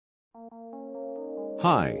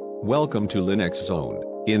Hi, welcome to Linux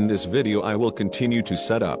Zone. In this video I will continue to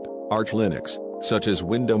set up Arch Linux, such as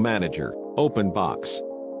Window Manager, OpenBox.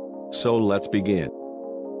 So let's begin.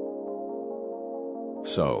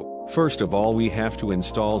 So, first of all we have to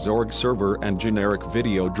install Zorg server and generic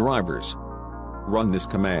video drivers. Run this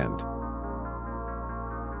command.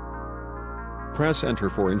 Press enter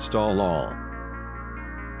for install all.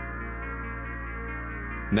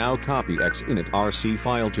 Now copy xinitrc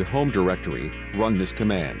file to home directory, run this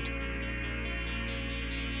command.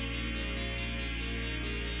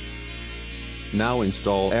 Now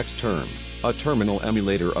install xterm, a terminal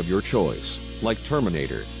emulator of your choice, like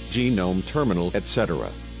Terminator, GNOME Terminal, etc.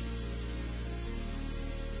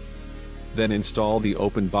 Then install the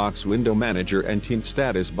OpenBox Window Manager and Tint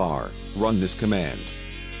status bar, run this command.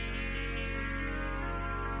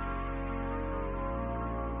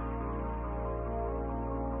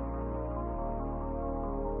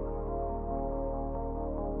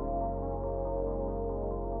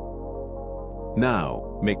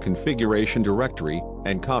 Now, make configuration directory,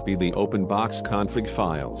 and copy the OpenBox config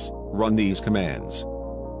files, run these commands.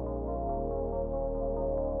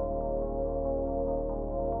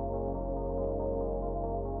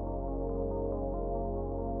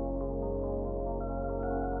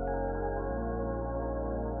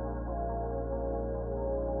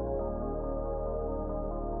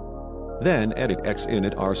 Then edit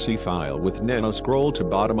xinitrc file with nano scroll to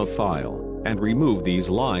bottom of file, and remove these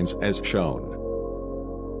lines as shown.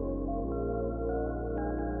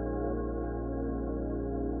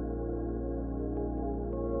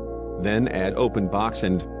 Then add OpenBox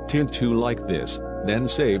and Tint2 like this, then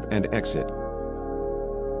save and exit.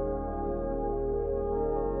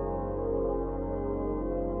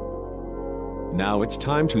 Now it's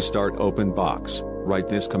time to start OpenBox, write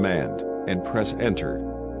this command, and press enter.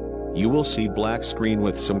 You will see black screen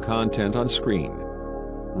with some content on screen.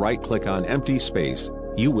 Right-click on empty space,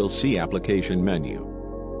 you will see application menu.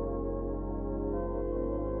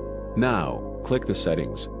 Now, click the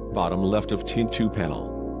settings, bottom left of Tint2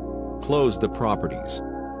 panel. Close the properties.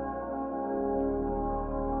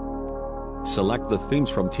 Select the themes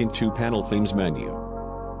from Tint2 panel themes menu.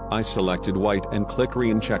 I selected white and click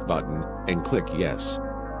re-check button, and click yes.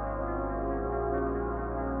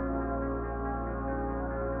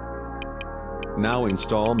 Now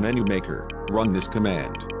install mmaker, run this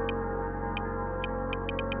command.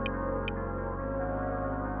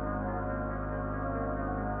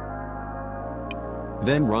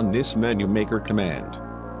 Then run this mmaker command.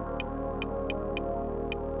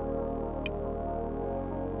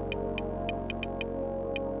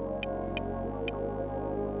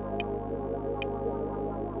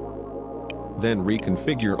 Then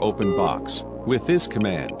reconfigure OpenBox with this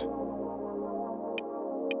command.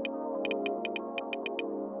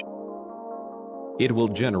 It will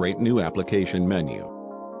generate new application menu.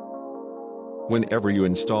 Whenever you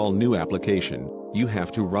install new application, you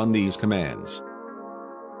have to run these commands.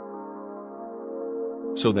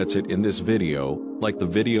 So that's it in this video. Like the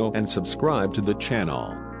video and subscribe to the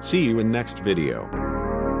channel. See you in next video.